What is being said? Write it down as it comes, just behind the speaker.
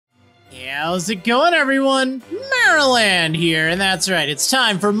How's it going, everyone? Marriland here, and that's right, it's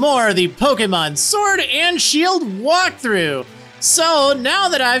time for more of the Pokémon Sword and Shield walkthrough. So, now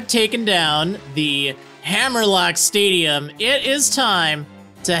that I've taken down the Hammerlock Stadium, it is time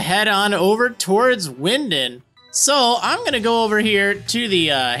to head on over towards Winden. So, I'm gonna go over here to the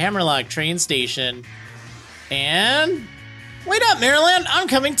Hammerlock train station, and... Wait up, Marriland, I'm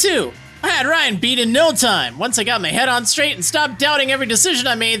coming too! I had Ryan beat in no time, once I got my head on straight and stopped doubting every decision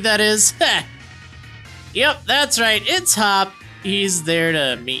I made, that is. Yep, that's right, it's Hop. He's there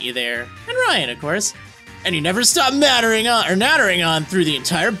to meet you there. And Ryan, of course. And you never stopped nattering on through the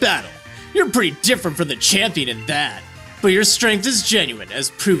entire battle. You're pretty different from the champion in that. But your strength is genuine,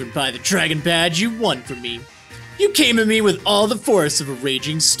 as proven by the dragon badge you won from me. You came at me with all the force of a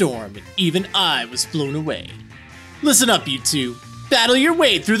raging storm, and even I was blown away. Listen up, you two. Battle your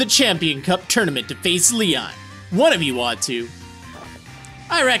way through the Champion Cup tournament to face Leon. One of you ought to.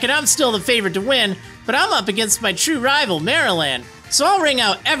 I reckon I'm still the favorite to win, but I'm up against my true rival, Marriland, so I'll wring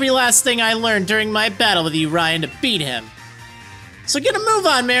out every last thing I learned during my battle with you, Ryan, to beat him. So get a move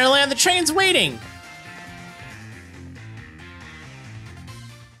on, Marriland, the train's waiting.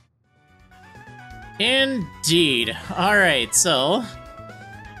 Indeed. Alright, so...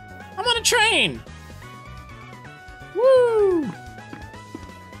 I'm on a train! Woo!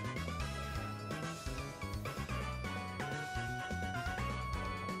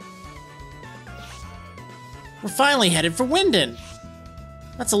 We're finally headed for Winden.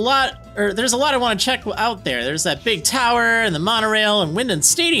 That's a lot, there's a lot I want to check out there. There's that big tower and the monorail and Winden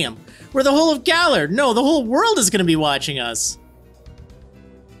Stadium, where the whole of Galar, no, the whole world is gonna be watching us.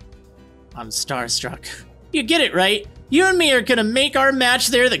 I'm starstruck. You get it, right? You and me are gonna make our match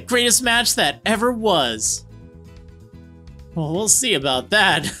there the greatest match that ever was. Well, we'll see about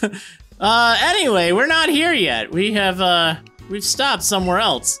that. Anyway, we're not here yet. We've stopped somewhere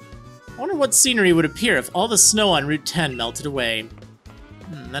else. I wonder what scenery would appear if all the snow on Route 10 melted away.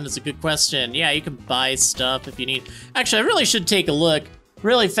 That is a good question. Yeah, you can buy stuff if you need. Actually, I really should take a look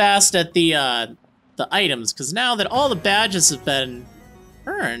really fast at the items, because now that all the badges have been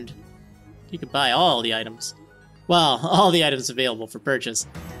earned, you can buy all the items. Well, all the items available for purchase.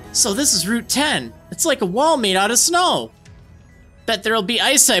 So this is Route 10. It's like a wall made out of snow. Bet there'll be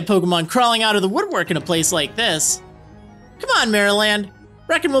ice-type Pokemon crawling out of the woodwork in a place like this. Come on, Marriland.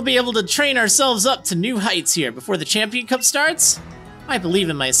 Reckon we'll be able to train ourselves up to new heights here before the Champion Cup starts? I believe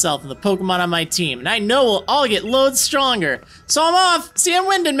in myself and the Pokemon on my team, and I know we'll all get loads stronger. So I'm off! See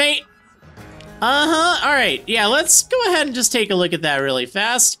you in Winden, mate! Alright, yeah, let's go ahead and just take a look at that really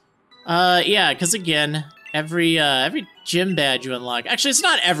fast. Yeah, because again, every gym badge you unlock, actually it's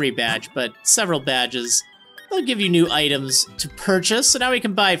not every badge, but several badges, they'll give you new items to purchase, so now we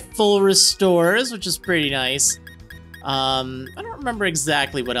can buy full restores, which is pretty nice. I don't remember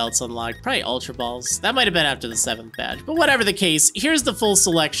exactly what else unlocked. Probably Ultra Balls. That might have been after the 7th badge. But whatever the case, here's the full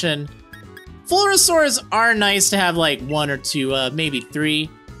selection. Full restores are nice to have like 1 or 2, maybe 3.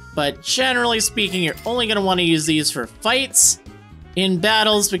 But generally speaking, you're only going to want to use these for fights in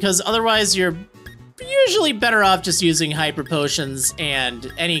battles, because otherwise you're usually better off just using Hyper Potions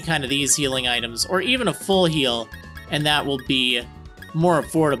and any kind of these healing items, or even a full heal, and that will be more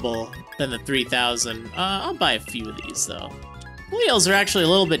affordable than the 3,000. I'll buy a few of these, though. Wheels are actually a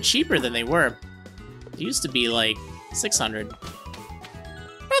little bit cheaper than they were. They used to be like 600. Not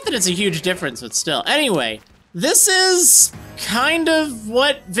that it's a huge difference, but still. Anyway, this is kind of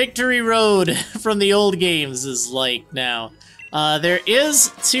what Victory Road from the old games is like now. There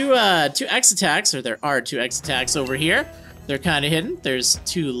is two X attacks, or there are 2 X attacks over here. They're kind of hidden. There's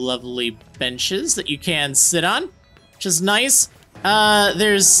 2 lovely benches that you can sit on, which is nice.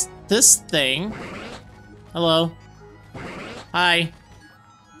 There's this thing. Hello. Hi.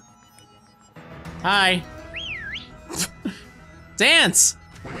 Hi. Dance!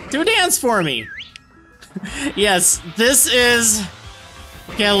 Do a dance for me! Yes, this is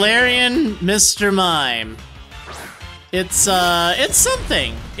Galarian Mr. Mime. It's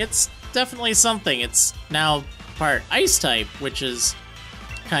something. It's definitely something. It's now part Ice type, which is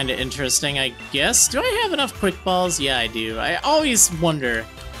kind of interesting, I guess. Do I have enough Quick Balls? Yeah, I do. I always wonder,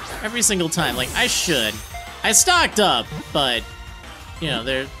 every single time, like, I should. I stocked up, but, you know,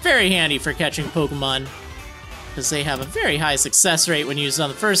 they're very handy for catching Pokemon, because they have a very high success rate when used on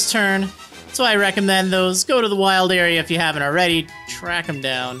the first turn. So I recommend those. Go to the wild area if you haven't already. Track them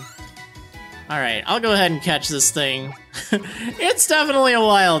down. Alright, I'll go ahead and catch this thing. It's definitely a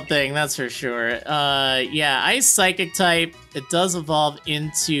wild thing, that's for sure. Yeah, Ice Psychic type. It does evolve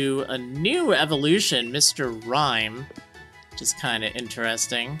into a new evolution, Mr. Rhyme, which is kind of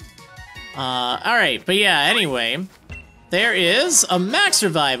interesting. Alright, but yeah, anyway. there is a Max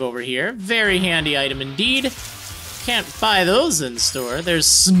Revive over here. Very handy item indeed. Can't buy those in store. There's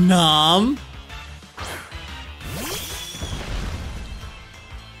Snom.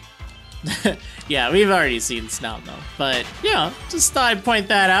 Yeah, we've already seen Snom though. But, you know, just thought I'd point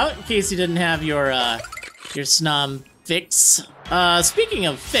that out in case you didn't have your Snom fix. Speaking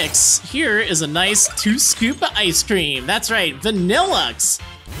of fix, here is a nice 2-scoop of ice cream. That's right, Vanillux.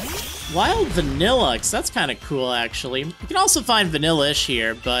 Wild Vanillux, that's kind of cool actually. You can also find Vanillish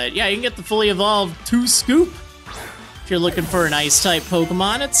here, but yeah, you can get the fully evolved 2-scoop. If you're looking for an ice-type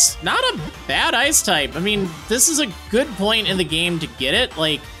Pokemon, it's not a bad ice-type. I mean, this is a good point in the game to get it.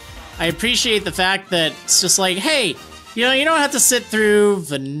 Like, I appreciate the fact that it's just like, hey, you know, you don't have to sit through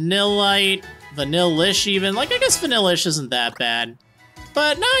Vanillite, Vanillish even. Like, I guess Vanillish isn't that bad.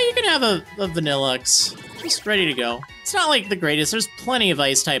 But no, you can have a Vanillux just ready to go. It's not like the greatest. There's plenty of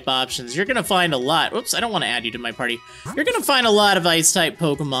ice-type options. You're gonna find a lot. Oops, I don't want to add you to my party. You're gonna find a lot of ice-type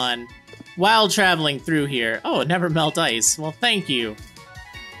Pokemon while traveling through here. Oh, never melt ice. Well, thank you.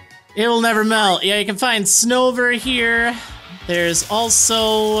 It will never melt. Yeah, you can find Snover here. There's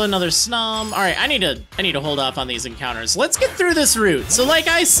also another Snom. All right, I need to hold off on these encounters. Let's get through this route. So like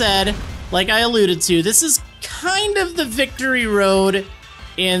I said, like I alluded to, this is kind of the victory road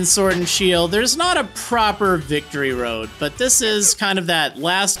in Sword and Shield. There's not a proper victory road, but this is kind of that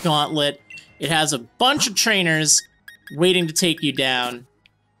last gauntlet. It has a bunch of trainers waiting to take you down.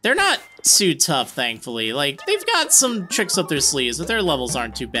 They're not too tough, thankfully. Like, they've got some tricks up their sleeves, but their levels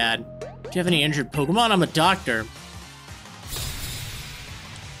aren't too bad. Do you have any injured Pokemon? I'm a doctor.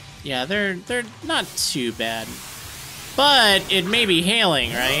 Yeah, they're not too bad. But it may be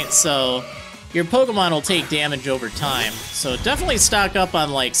hailing, right? So your Pokemon will take damage over time. So definitely stock up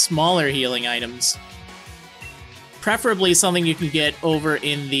on, like, smaller healing items. Preferably something you can get over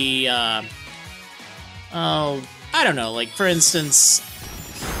in the, oh, I don't know, like, for instance,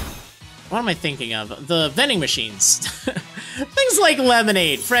 what am I thinking of? The vending machines. Things like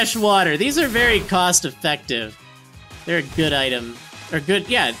lemonade, fresh water. These are very cost-effective. They're a good item. Or good,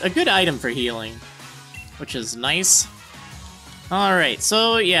 yeah, a good item for healing, which is nice. Alright,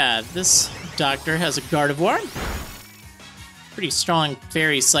 so yeah, this doctor has a Gardevoir. Pretty strong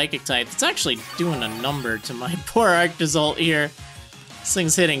fairy psychic type. It's actually doing a number to my poor Arctozolt here. This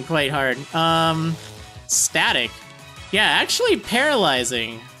thing's hitting quite hard. Static. Yeah, actually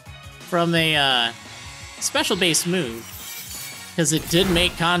paralyzing from a special base move. Because it did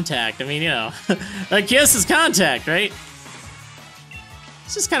make contact. I mean, you know, a kiss is contact, right?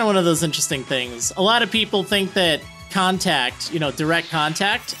 It's just kind of one of those interesting things. A lot of people think that contact, you know, direct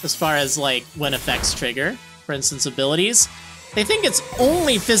contact, as far as like when effects trigger, for instance, abilities, they think it's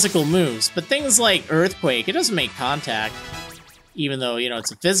only physical moves, but things like Earthquake, it doesn't make contact, even though, you know,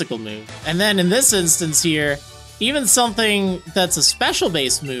 it's a physical move. And then in this instance here, even something that's a special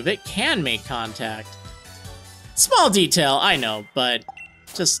base move, it can make contact. Small detail, I know, but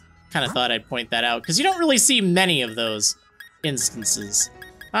just kind of thought I'd point that out, because you don't really see many of those instances.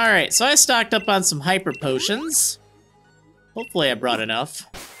 Alright, so I stocked up on some hyper potions. Hopefully I brought enough.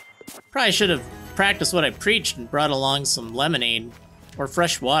 Probably should have practiced what I preached and brought along some lemonade. Or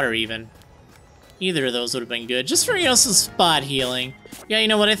fresh water, even. Either of those would have been good. Just for, you know, some spot healing. Yeah, you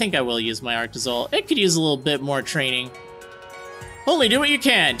know what? I think I will use my Arctozolt. It could use a little bit more training. Only do what you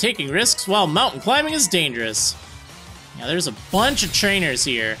can. Taking risks while mountain climbing is dangerous. Yeah, there's a bunch of trainers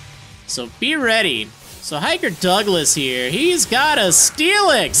here. So be ready. So Hiker Douglas here, he's got a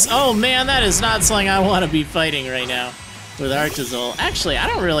Steelix! Oh man, that is not something I want to be fighting right now with Arctozolt. Actually, I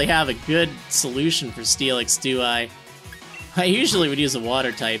don't really have a good solution for Steelix, do I? I usually would use a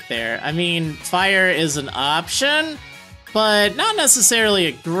water type there. I mean, fire is an option, but not necessarily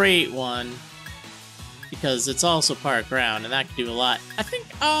a great one, because it's also part ground, and that could do a lot. I think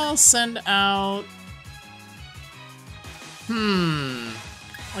I'll send out...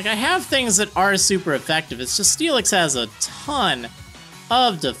 Like, I have things that are super effective. It's just Steelix has a ton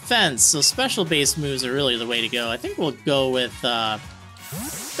of defense, so special base moves are really the way to go. I think we'll go with my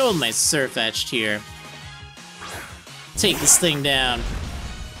Surfetched here. Take this thing down.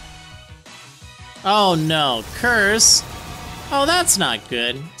 Oh no, Curse. Oh, that's not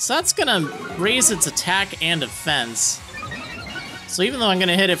good. So that's gonna raise its attack and defense. So even though I'm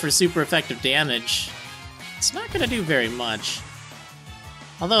gonna hit it for super effective damage, it's not gonna do very much.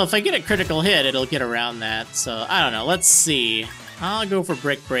 Although, if I get a critical hit, it'll get around that. So, I don't know. Let's see. I'll go for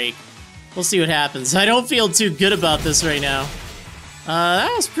Brick Break. We'll see what happens. I don't feel too good about this right now.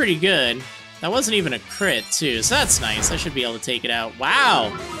 That was pretty good. That wasn't even a crit, too. So that's nice. I should be able to take it out.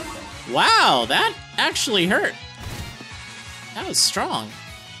 Wow! Wow, that actually hurt. That was strong.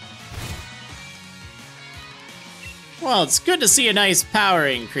 Well, it's good to see a nice power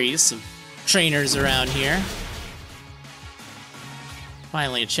increase of trainers around here.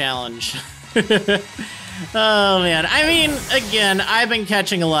 Finally a challenge. Oh man, I mean, again, I've been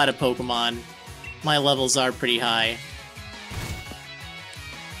catching a lot of Pokemon. My levels are pretty high.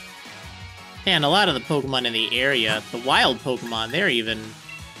 And a lot of the Pokemon in the area, the wild Pokemon, they're even,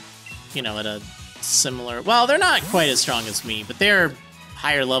 you know, at a similar... Well, they're not quite as strong as me, but they're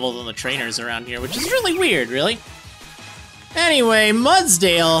higher level than the trainers around here, which is really weird, really. Anyway,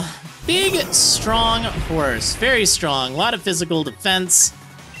 Mudsdale. Big, strong horse. Very strong. A lot of physical defense.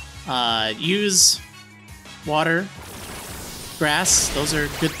 Use water, grass. Those are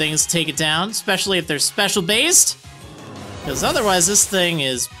good things to take it down, especially if they're special based. Because otherwise, this thing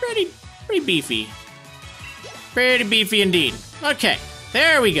is pretty beefy. Pretty beefy indeed. Okay,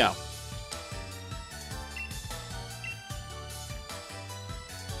 there we go.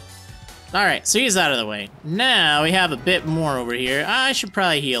 Alright, so he's out of the way. Now we have a bit more over here. I should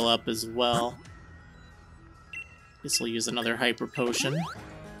probably heal up as well. Guess we'll use another Hyper Potion.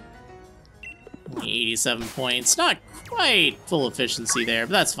 Only 87 points. Not quite full efficiency there,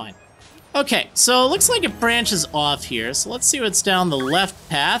 but that's fine. Okay, so it looks like it branches off here. So let's see what's down the left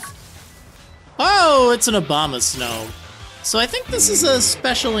path. Oh, it's an Abomasnow. So I think this is a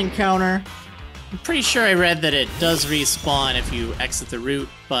special encounter. I'm pretty sure I read that it does respawn if you exit the route,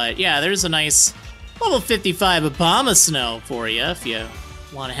 but yeah, there's a nice level 55 Abomasnow for you if you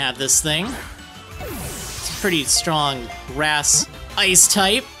want to have this thing. It's a pretty strong grass ice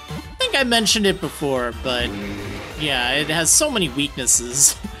type. I think I mentioned it before, but yeah, it has so many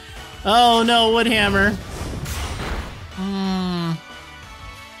weaknesses. Oh no, Woodhammer.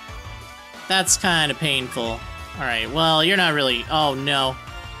 That's kind of painful. Alright, well, you're not really... Oh no.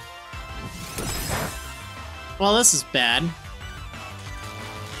 Well, this is bad.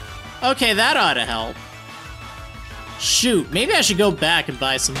 Okay, that ought to help. Shoot, maybe I should go back and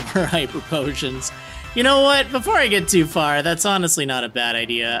buy some more Hyper Potions. You know what? Before I get too far, that's honestly not a bad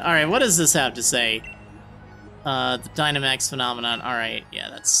idea. Alright, what does this have to say? The Dynamax phenomenon. Alright, yeah,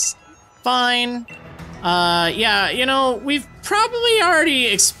 that's fine. Yeah, you know, we've probably already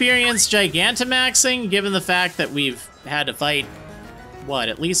experienced Gigantamaxing, given the fact that we've had to fight, what,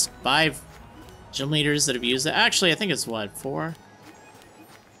 at least 5 gym leaders that have used it. Actually, I think it's what, 4?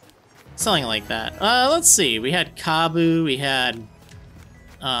 Something like that. Let's see. We had Kabu, we had,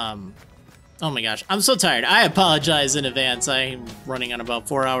 oh my gosh, I'm so tired. I apologize in advance. I'm running on about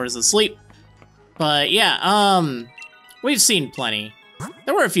 4 hours of sleep. But yeah, we've seen plenty.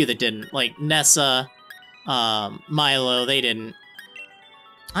 There were a few that didn't, like Nessa, Milo, they didn't.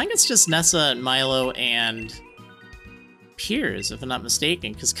 I think it's just Nessa and Milo and Piers, if I'm not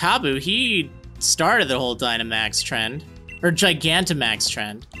mistaken, because Kabu, he started the whole Dynamax trend, or Gigantamax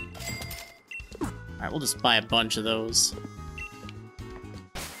trend. Alright, we'll just buy a bunch of those.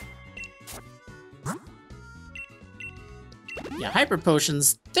 Yeah, Hyper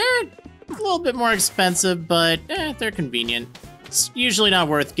Potions, they're a little bit more expensive, but they're convenient. It's usually not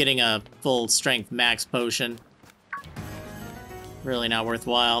worth getting a full strength max potion. Really not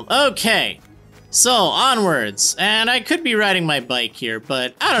worthwhile. Okay, so onwards. And I could be riding my bike here,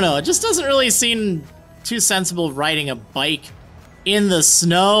 but I don't know. It just doesn't really seem too sensible riding a bike in the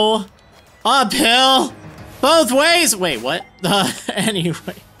snow. Uphill, both ways. Wait, what?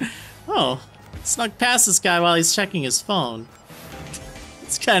 Anyway. Oh, snuck past this guy while he's checking his phone.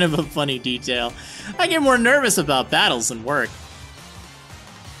 It's kind of a funny detail. I get more nervous about battles than work.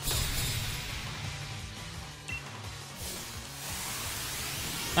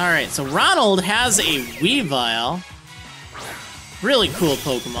 Alright, so Ronald has a Weavile. Really cool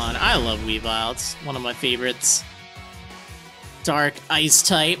Pokemon. I love Weavile. It's one of my favorites. Dark Ice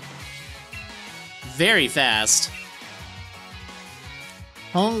type. Very fast.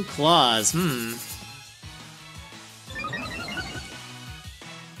 Hone Claws,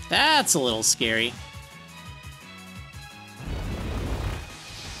 That's a little scary.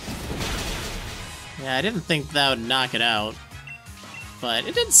 Yeah, I didn't think that would knock it out. But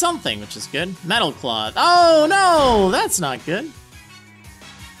it did something, which is good. Metal Claw. Oh no! That's not good.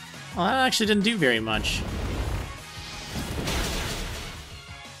 Well, that actually didn't do very much.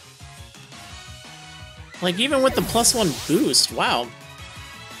 Like, even with the +1 boost, wow.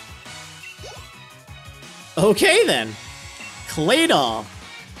 Okay then. Claydol.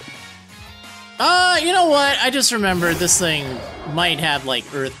 You know what? I just remembered this thing might have, like,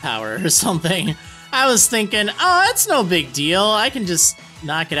 Earth Power or something. I was thinking, oh, that's no big deal. I can just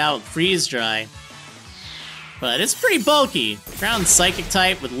knock it out with Freeze Dry. But it's pretty bulky. Ground Psychic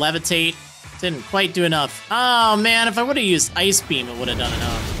type with Levitate. Didn't quite do enough. Oh, man, if I would have used Ice Beam, it would have done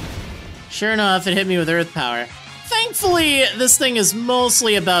enough. Sure enough, it hit me with Earth Power. thankfully, this thing is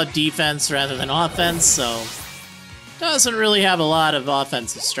mostly about defense rather than offense, so doesn't really have a lot of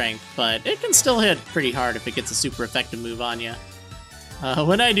offensive strength, but it can still hit pretty hard if it gets a super effective move on you.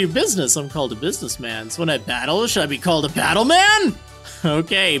 When I do business, I'm called a businessman. So when I battle, should I be called a battle man?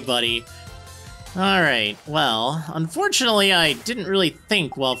 Okay, buddy. Alright, well, unfortunately I didn't really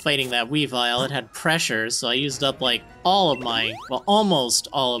think while fighting that Weavile. It had pressure, so I used up, like, all of my, well, almost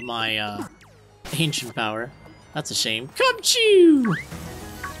all of my, ancient power. That's a shame. Come-chew!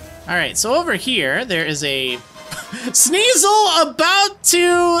 Alright, so over here, there is a Sneasel about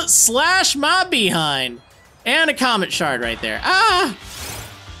to slash my behind. And a Comet Shard right there. Ah!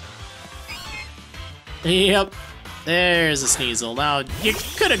 Yep. There's a Sneasel. Now, you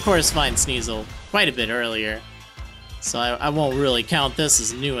could, of course, find Sneasel quite a bit earlier. So I won't really count this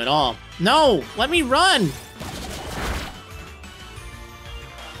as new at all. No! Let me run!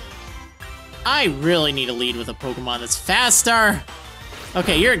 I really need to lead with a Pokemon that's faster!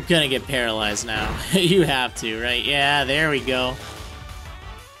 Okay, you're gonna get paralyzed now. You have to, right? Yeah, there we go.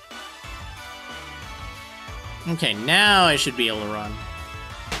 Okay, now I should be able to run.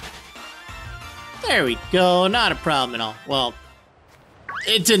 There we go, not a problem at all. Well,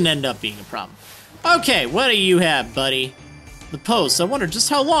 it didn't end up being a problem. Okay, what do you have, buddy? The post. I wonder just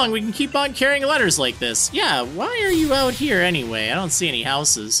how long we can keep on carrying letters like this. Yeah, why are you out here anyway? I don't see any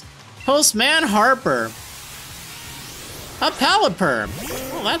houses. Postman Harper. A Paliper.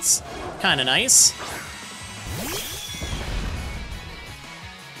 Well, that's kind of nice.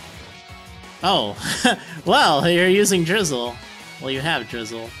 Oh, well, you're using Drizzle. Well, you have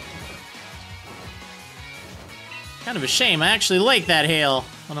Drizzle. Kind of a shame. I actually like that hail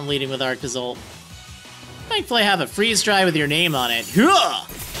when I'm leading with Arctozolt. Thankfully, I have a freeze dry with your name on it. Hooah!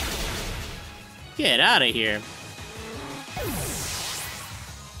 Get out of here.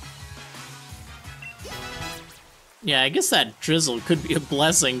 Yeah, I guess that Drizzle could be a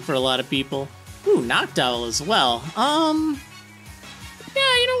blessing for a lot of people. Ooh, Noctowl as well. Yeah,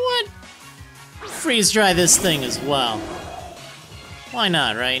 you know what? Freeze dry this thing as well. Why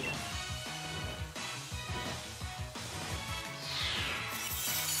not, right?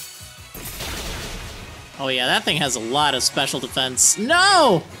 Oh yeah, that thing has a lot of special defense.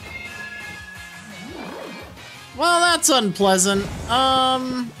 No! Well, that's unpleasant.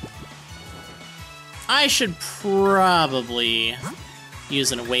 I should probably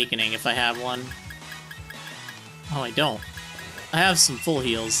use an Awakening if I have one. Oh, I don't. I have some full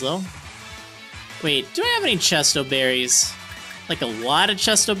heals, though. Wait, do I have any Chesto Berries? Like a lot of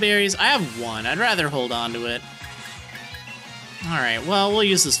Chesto Berries? I have one. I'd rather hold on to it. Alright, well, we'll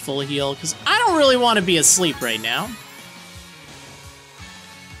use this full heal, because I don't really want to be asleep right now.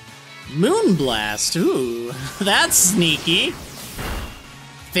 Moonblast, ooh, that's sneaky.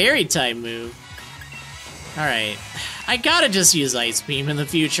 Fairy-type move. Alright, I gotta just use Ice Beam in the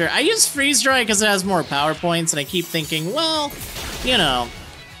future. I use Freeze Dry because it has more power points, and I keep thinking, well, you know,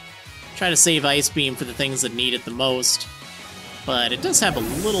 try to save Ice Beam for the things that need it the most. But it does have a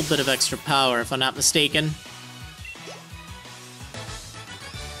little bit of extra power, if I'm not mistaken.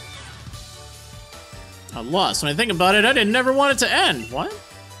 I'm lost. When I think about it, I didn't ever want it to end. What?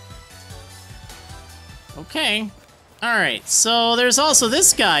 Okay. Alright, so there's also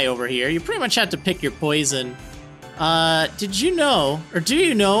this guy over here. You pretty much have to pick your poison. Did you know, or do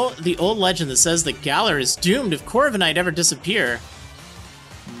you know, the old legend that says that Galar is doomed if Corviknight ever disappear?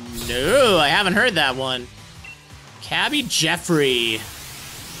 No, I haven't heard that one. Cabby Jeffrey.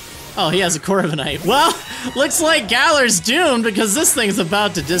 Oh, he has a Corviknight. Well, looks like Galar's doomed because this thing's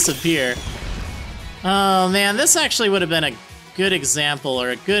about to disappear. Oh man, this actually would have been a good example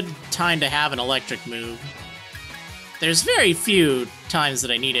or a good time to have an electric move. There's very few times that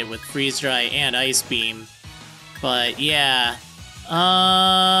I need it with Freeze Dry and Ice Beam. But yeah.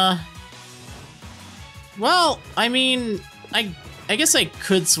 Well, I mean, I guess I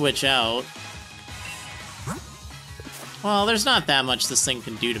could switch out. Well, there's not that much this thing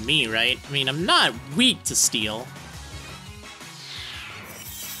can do to me, right? I mean, I'm not weak to Steel.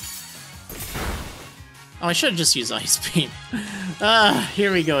 Oh, I should just use Ice Beam.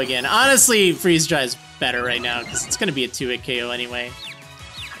 Here we go again. Honestly, Freeze Dry is better right now, because it's going to be a 2-hit KO anyway.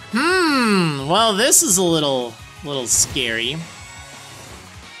 Well, this is a little scary.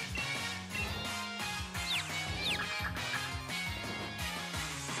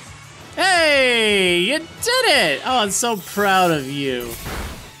 Hey, you did it! Oh, I'm so proud of you.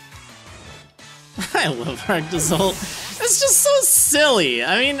 I love Arctozolt. It's just so silly.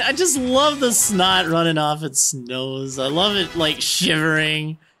 I mean, I just love the snot running off its nose. I love it, like,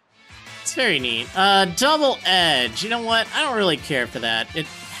 shivering. It's very neat. Double Edge. You know what? I don't really care for that. It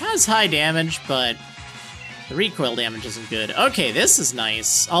has high damage, but The recoil damage isn't good. Okay, this is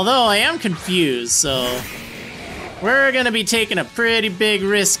nice. Although I am confused, so we're gonna be taking a pretty big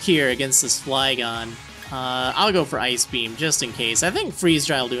risk here against this Flygon. I'll go for Ice Beam just in case. I think Freeze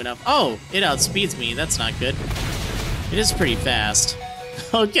Dry will do enough. Oh, it outspeeds me. That's not good. It is pretty fast.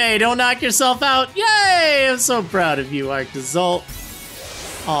 Okay, don't knock yourself out. Yay! I'm so proud of you, Arctozolt.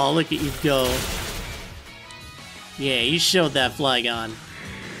 Oh, look at you go. Yeah, you showed that Flygon.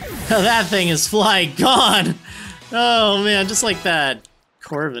 That thing is gone. Oh man, just like that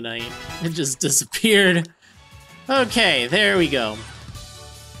Corviknight. It just disappeared. Okay, there we go.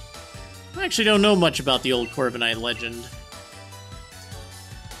 I actually don't know much about the old Corviknight legend.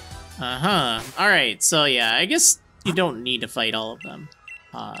 Alright, so yeah, I guess you don't need to fight all of them.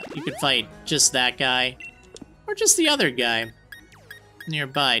 You could fight just that guy, or just the other guy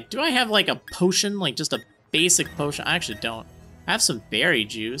nearby. Do I have like a potion, like just a basic potion? I actually don't. I have some berry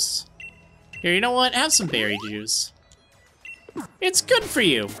juice. Here, you know what? Have some berry juice. It's good for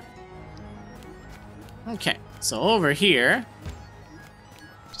you. Okay, so over here,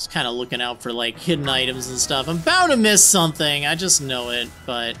 just kind of looking out for like hidden items and stuff. I'm bound to miss something, I just know it,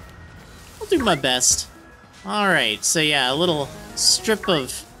 but I'll do my best. Alright, so yeah, a little strip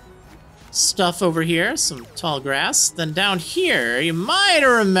of stuff over here, some tall grass. Then down here, you might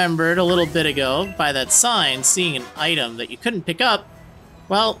have remembered a little bit ago by that sign, seeing an item that you couldn't pick up.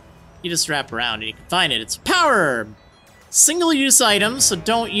 Well, you just wrap around and you can find it. It's Power Herb. Single-use item, so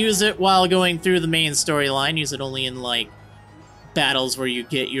don't use it while going through the main storyline. Use it only in, like, battles where you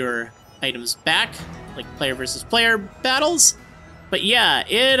get your items back, like player versus player battles. But yeah,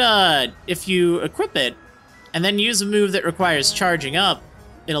 it, if you equip it, and then use a move that requires charging up,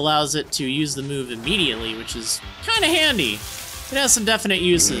 it allows it to use the move immediately, which is kind of handy. It has some definite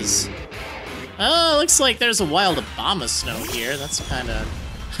uses. Oh, looks like there's a wild Abomasnow here. That's kind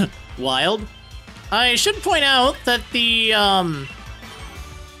of wild. I should point out that the, oh,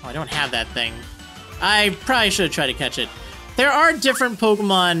 I don't have that thing. I probably should have tried to catch it. There are different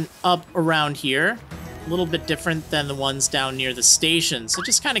Pokemon up around here. A little bit different than the ones down near the station, so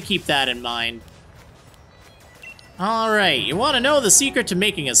just kind of keep that in mind. Alright, you want to know the secret to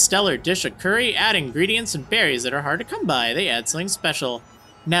making a stellar dish of curry? Add ingredients and berries that are hard to come by. They add something special.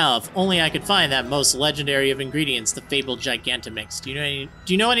 Now, if only I could find that most legendary of ingredients, the fabled Gigantomix. Do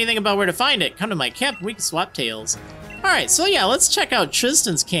you know anything about where to find it? Come to my camp and we can swap tales. Alright, so yeah, let's check out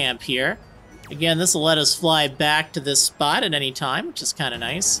Tristan's camp here. Again, this will let us fly back to this spot at any time, which is kind of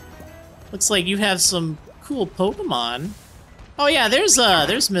nice. Looks like you have some cool Pokemon. Oh yeah, there's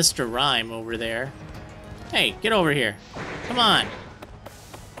Mr. Rhyme over there. Hey, get over here. Come on.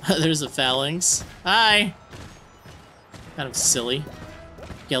 There's a Phalanx. Hi. Kind of silly.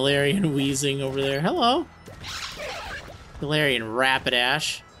 Galarian wheezing over there. Hello. Galarian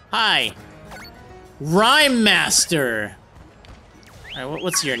Rapidash. Hi. Rhyme Master. Alright,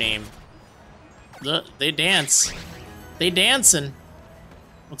 what's your name? They dance. They dancing.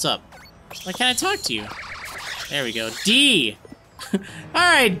 What's up? Why can't I talk to you? There we go. D.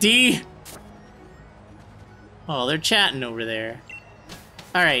 Alright, D. Oh, they're chatting over there.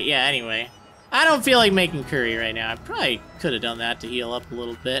 Alright, yeah, anyway. I don't feel like making curry right now. I probably could have done that to heal up a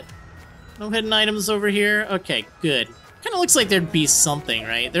little bit. No hidden items over here? Okay, good. Kind of looks like there'd be something,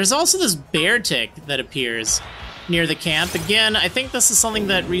 right? There's also this bear tick that appears near the camp. Again, I think this is something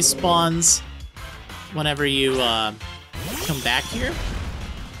that respawns whenever you come back here.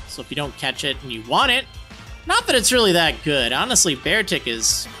 So if you don't catch it and you want it, not that it's really that good. Honestly, bear tick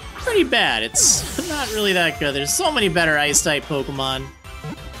is pretty bad. It's not really that good. There's so many better Ice-type Pokemon.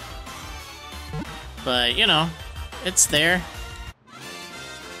 But, you know, it's there.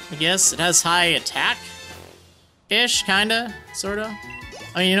 I guess it has high attack-ish, kinda, sorta.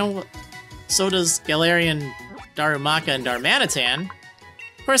 I mean, you know, so does Galarian Darumaka and Darmanitan.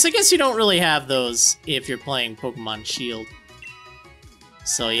 Of course, I guess you don't really have those if you're playing Pokemon Shield.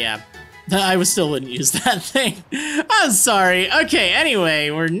 So, yeah. I still wouldn't use that thing. I'm sorry. Okay,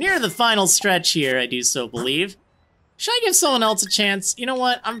 anyway, we're near the final stretch here, I do so believe. Should I give someone else a chance? You know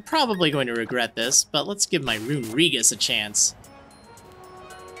what? I'm probably going to regret this, but let's give my Rune Regus a chance.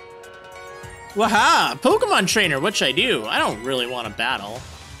 Waha! Pokemon Trainer, what should I do? I don't really want to battle.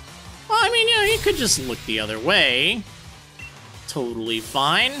 Well, I mean, you know, you could just look the other way. Totally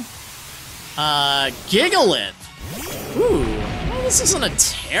fine. Gigalith. Ooh, well, this isn't a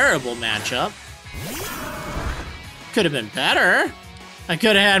terrible matchup. Could have been better. I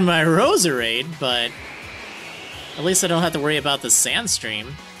could have had my Roserade, but at least I don't have to worry about the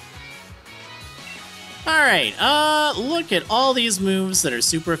Sandstream. Alright, look at all these moves that are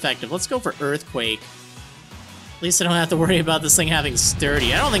super effective. Let's go for Earthquake. At least I don't have to worry about this thing having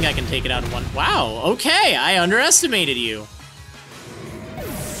sturdy. I don't think I can take it out in one. Wow, okay, I underestimated you.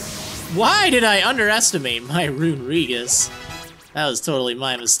 Why did I underestimate my Runerigus? That was totally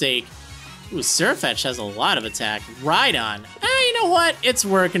my mistake. Ooh, Surfetch has a lot of attack. Rhydon. You know what? It's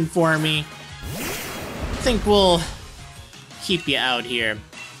working for me. I think we'll keep you out here.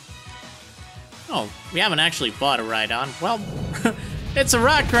 Oh, we haven't actually bought a Rhydon. Well, it's a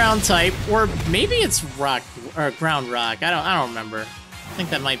rock ground type, or maybe it's rock or ground rock. I don't remember. I think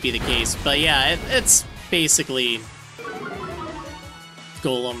that might be the case. But yeah, it's basically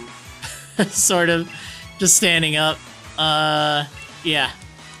Golem, sort of, just standing up. Yeah.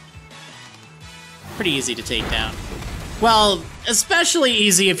 Pretty easy to take down. Well, especially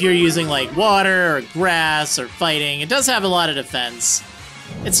easy if you're using like water or grass or fighting. It does have a lot of defense.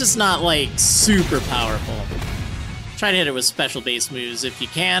 It's just not like super powerful. Try to hit it with special base moves if you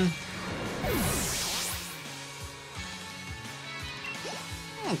can.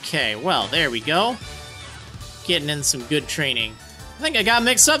 Okay, well, there we go. Getting in some good training. I think I got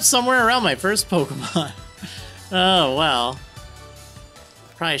mixed up somewhere around my first Pokemon. Oh, well.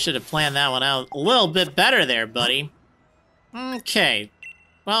 Probably should have planned that one out a little bit better there, buddy. Okay.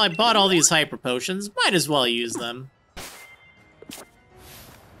 Well, I bought all these Hyper Potions. Might as well use them.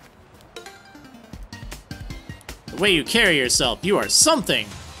 The way you carry yourself, you are something.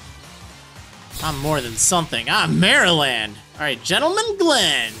 I'm more than something. I'm Marriland. Alright, Gentleman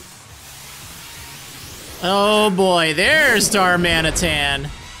Glenn. Oh boy, there's Darmanitan.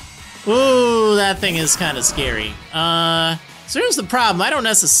 Ooh, that thing is kind of scary. So here's the problem. I don't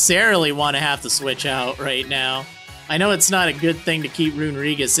necessarily want to have to switch out right now. I know it's not a good thing to keep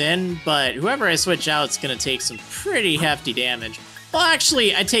Runerigus in, but whoever I switch out is going to take some pretty hefty damage. Well,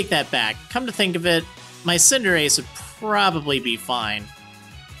 actually, I take that back. Come to think of it, my Cinderace would probably be fine.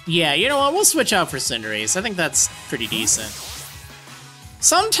 Yeah, you know what? We'll switch out for Cinderace. I think that's pretty decent.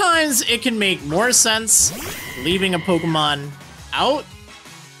 Sometimes it can make more sense leaving a Pokemon out,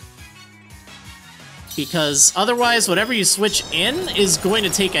 because otherwise whatever you switch in is going to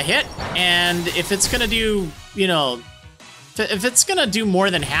take a hit, and if it's gonna do, you know, if it's gonna do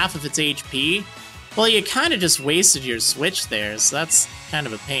more than half of its HP, well, you kind of just wasted your switch there, so that's kind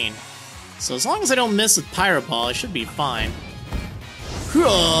of a pain. So as long as I don't miss with Pyro Ball, I should be fine.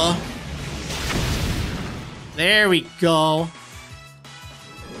 There we go.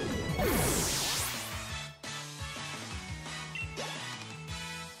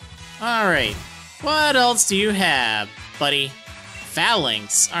 Alright. What else do you have, buddy?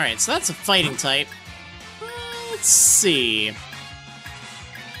 Phalanx. Alright, so that's a fighting type. Let's see.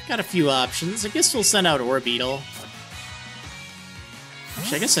 Got a few options. I guess we'll send out Orbeetle.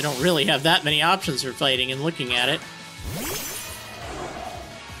 Actually, I guess I don't really have that many options for fighting and looking at it.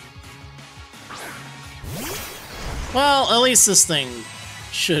 Well, at least this thing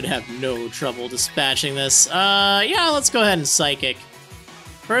should have no trouble dispatching this. Yeah, let's go ahead and Psychic.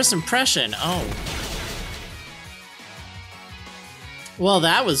 First impression, oh. Well,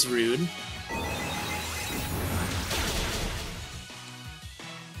 that was rude.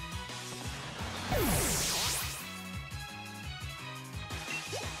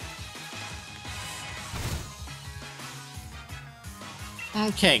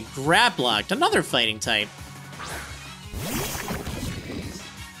 Okay, Grab Blocked, another fighting type.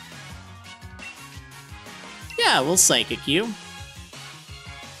 Yeah, we'll Psychic you.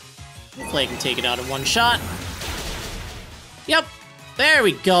 Hopefully I can take it out in one shot. Yep, there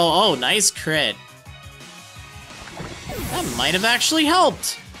we go. Oh, nice crit. That might have actually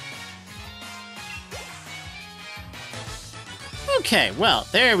helped. Okay, well,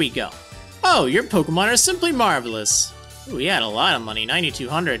 there we go. Oh, your Pokemon are simply marvelous. Ooh, we had a lot of money,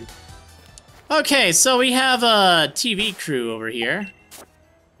 9,200. Okay, so we have a TV crew over here.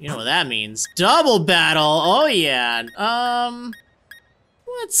 You know what that means. Double battle, oh yeah.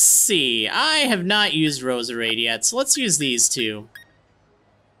 Let's see. I have not used Roserade yet, so let's use these two.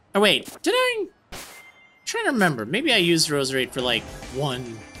 Oh wait, did I? I'm trying to remember. Maybe I used Roserade for like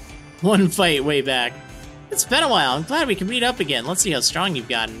one fight way back. It's been a while. I'm glad we can meet up again. Let's see how strong you've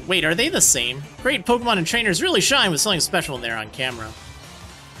gotten. Wait, are they the same? Great Pokemon and trainers really shine with something special when they're on camera.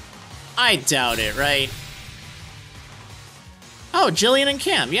 I doubt it, right? Oh, Jillian and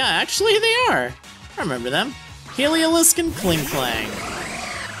Cam. Yeah, actually they are. I remember them. Heliolisk and Klinklang.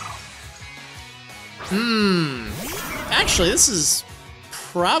 Actually, this is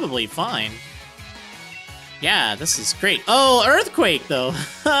probably fine. Yeah, this is great. Oh, Earthquake, though.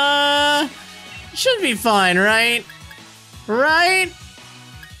 Should be fine, right? Right?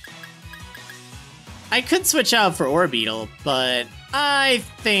 I could switch out for Orbeetle, but I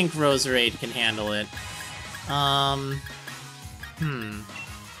think Roserade can handle it. I'm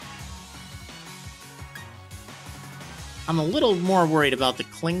a little more worried about the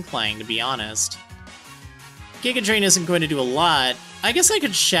Kling Clang, to be honest. Giga Drain isn't going to do a lot. I guess I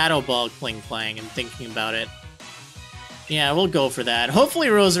could Shadow Ball Kling Clang, I'm thinking about it. Yeah, we'll go for that. Hopefully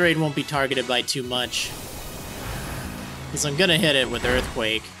Roserade won't be targeted by too much, because I'm gonna hit it with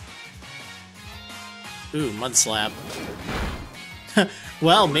Earthquake. Ooh, Mud Slap.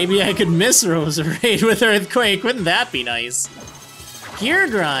 Well, maybe I could miss Roserade with Earthquake. Wouldn't that be nice? Gear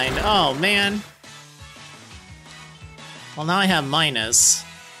Grind. Oh, man. Well, now I have minus.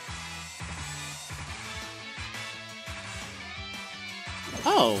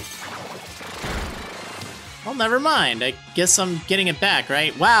 Oh. Well, never mind. I guess I'm getting it back,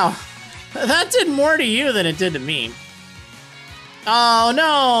 right? Wow. That did more to you than it did to me. Oh,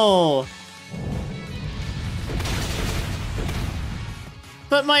 no!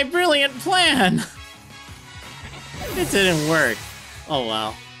 But my brilliant plan! It didn't work. Oh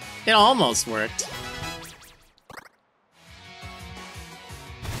well. It almost worked.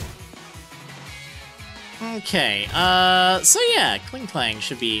 Okay, so yeah, Kling Clang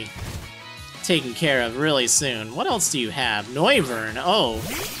should be taken care of really soon. What else do you have? Noivern, oh.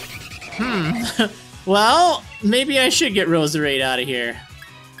 Well, maybe I should get Roserade out of here.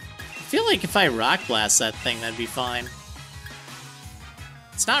 I feel like if I Rock Blast that thing, that'd be fine.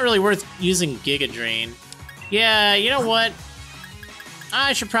 It's not really worth using Giga Drain. Yeah, you know what?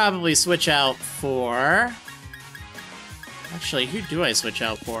 I should probably switch out for... Actually, who do I switch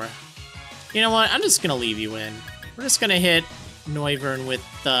out for? You know what? I'm just gonna leave you in. We're just gonna hit Noivern with,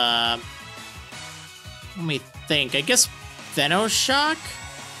 let me think. I guess Venoshock?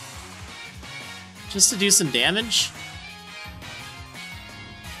 Just to do some damage?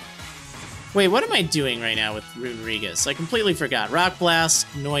 Wait, what am I doing right now with Runerigus? I completely forgot. Rock Blast,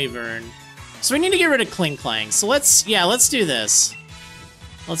 Noivern. So we need to get rid of Kling Clang. So let's do this.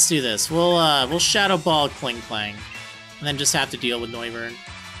 Let's do this. We'll Shadow Ball Kling Clang. And then just have to deal with Noivern.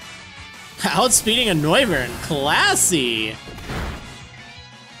 Outspeeding a Noivern. Classy!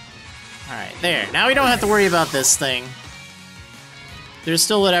 Alright, there. Now we don't have to worry about this thing. There's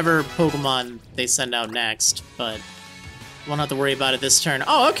still whatever Pokemon they send out next, but won't have to worry about it this turn.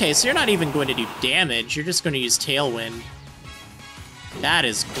 Oh, okay, so you're not even going to do damage. You're just going to use Tailwind. That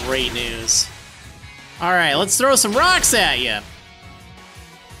is great news. Alright, let's throw some rocks at you.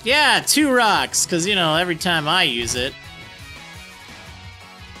 Yeah, 2 rocks, because, you know, every time I use it.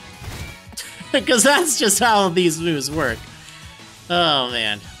 Because that's just how these moves work. Oh,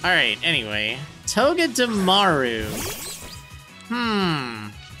 man. Alright, anyway. Togedemaru.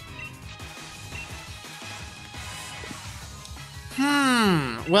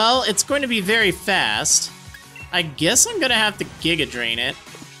 Well, it's going to be very fast. I guess I'm gonna have to Giga Drain it.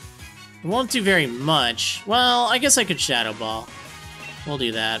 It won't do very much. Well, I guess I could Shadow Ball. We'll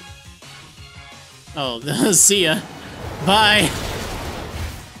do that. Oh, see ya. Bye.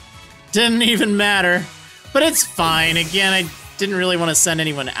 Didn't even matter. But it's fine. Again, I didn't really want to send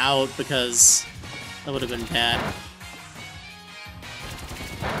anyone out because that would have been bad.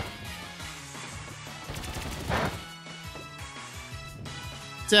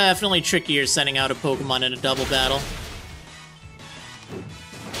 Definitely trickier sending out a Pokemon in a double battle.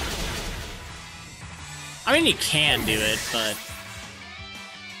 I mean, you can do it, but...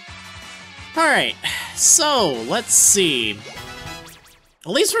 Alright, so, let's see.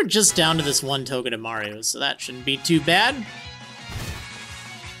 At least we're just down to this one Togedemaru, so that shouldn't be too bad.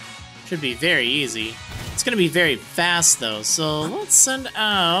 Should be very easy. It's gonna be very fast, though, so let's send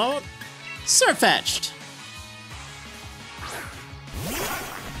out... Surfetched.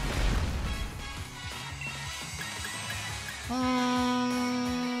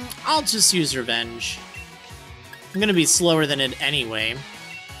 I'll just use Revenge. I'm gonna be slower than it anyway.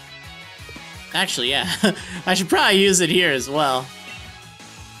 Actually, yeah. I should probably use it here as well.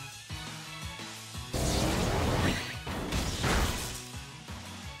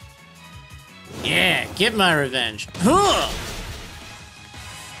 Yeah, get my revenge. Huh!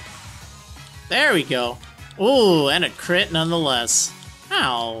 There we go. Ooh, and a crit nonetheless.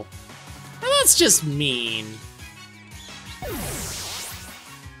 Ow. Well, that's just mean.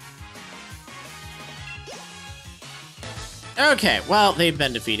 Okay, well, they've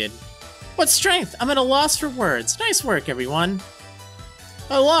been defeated. What strength? I'm at a loss for words. Nice work, everyone.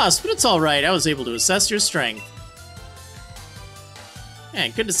 I lost, but it's alright. I was able to assess your strength. Yeah,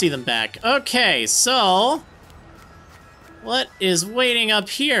 good to see them back. Okay, so... what is waiting up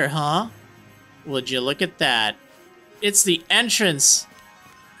here, huh? Would you look at that? It's the entrance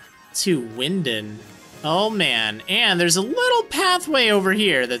to Winden. Oh, man. And there's a little pathway over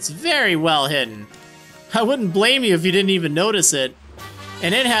here that's very well hidden. I wouldn't blame you if you didn't even notice it.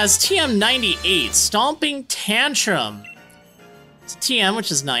 And it has TM98, Stomping Tantrum. It's a TM,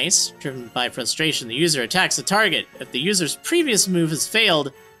 which is nice. Driven by frustration, the user attacks the target. If the user's previous move has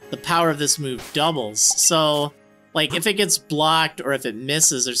failed, the power of this move doubles. So, like, if it gets blocked or if it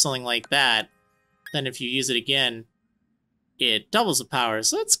misses or something like that, then if you use it again, it doubles the power.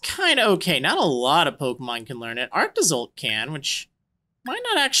 So it's kind of okay. Not a lot of Pokemon can learn it. Arctozolt can, which might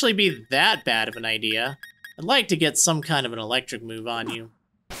not actually be that bad of an idea. I'd like to get some kind of an electric move on you.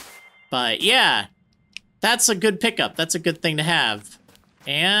 But yeah, that's a good pickup. That's a good thing to have.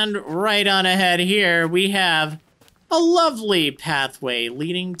 And right on ahead here, we have a lovely pathway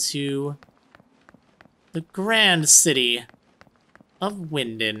leading to the grand city of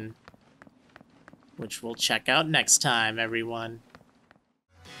Winden, which we'll check out next time, everyone.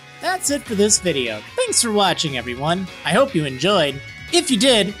 That's it for this video. Thanks for watching, everyone. I hope you enjoyed. If you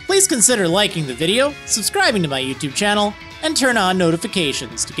did, please consider liking the video, subscribing to my YouTube channel, and turn on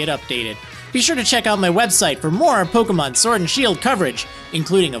notifications to get updated. Be sure to check out my website for more Pokemon Sword and Shield coverage,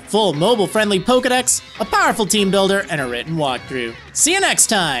 including a full mobile-friendly Pokédex, a powerful team builder, and a written walkthrough. See you next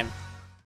time!